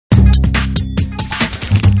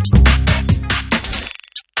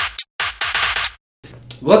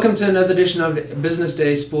Welcome to another edition of Business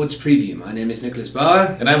Day Sports Preview. My name is Nicholas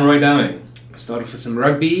Bauer. And I'm Roy Downing. I'll start off with some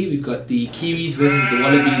rugby. We've got the Kiwis versus the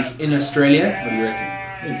Wallabies in Australia. What do you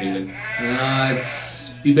reckon? New Zealand. It's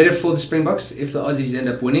be better for the Springboks if the Aussies end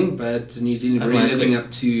up winning, but New Zealand really living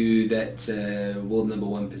up to that world number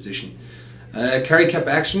one position. Currie Cup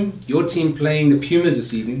action. Your team playing the Pumas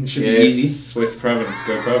this evening. It should be easy. West Province,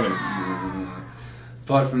 go Province.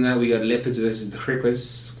 Apart from that, we got Leopards versus the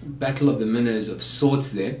Griquas. Battle of the minnows of sorts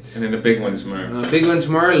there. And then the big one tomorrow. Big one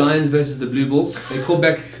tomorrow, Lions versus the Blue Bulls. They call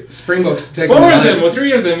back Springboks to take Four the of Lions. them, or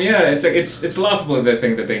three of them, yeah. It's laughable they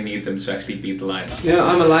think that they need them to actually beat the Lions. Yeah,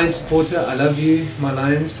 I'm a Lions supporter. I love you, my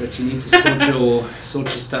Lions, but you need to sort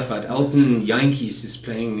your stuff out. Elton Yankees is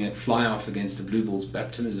playing at fly-off against the Blue Bulls.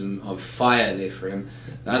 Baptism of fire there for him.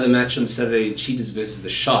 The other match on Saturday, Cheetahs versus the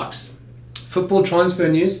Sharks. Football transfer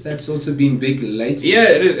news, that's also been big late. Yeah,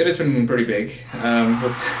 it has been pretty big.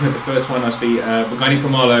 With the first one, actually, Bongani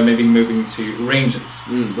Khumalo maybe moving to Rangers.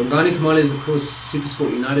 Bongani Khumalo is, of course,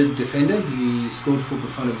 SuperSport United defender. He scored for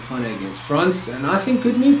Bafana Bafana against France, and I think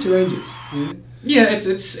good move to Rangers. Yeah,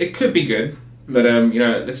 it could be good. But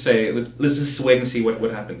let's just wait and see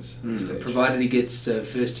what happens. Provided he gets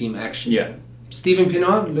first team action. Yeah. Stephen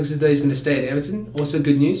Pienaar looks as though he's going to stay at Everton. Also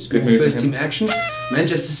good news. Good move first team action.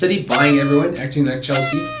 Manchester City buying everyone, acting like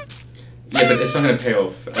Chelsea. Yeah, but it's not going to pay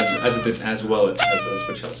off as it did as well as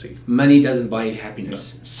for Chelsea. Money doesn't buy you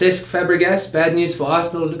happiness. No. Cesc Fabregas, bad news for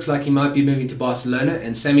Arsenal. Looks like he might be moving to Barcelona.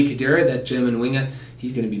 And Sami Khedira, that German winger,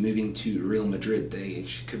 he's going to be moving to Real Madrid. They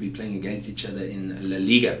could be playing against each other in La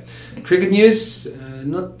Liga. Cricket news,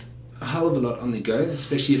 not a hell of a lot on the go,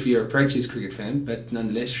 especially if you're a Pro-Choice cricket fan, but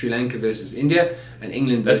nonetheless, Sri Lanka versus India and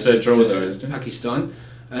England versus Pakistan.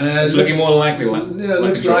 It's looking more likely one. Yeah, it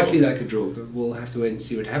looks likely like a draw, but we'll have to wait and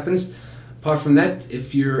see what happens. Apart from that,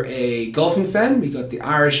 if you're a golfing fan, we got the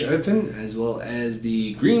Irish Open as well as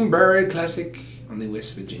the Greenbrier Classic on the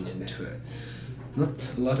West Virginian Tour.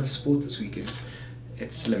 Not a lot of sport this weekend.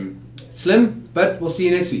 It's slim. Slim, but we'll see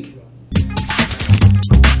you next week.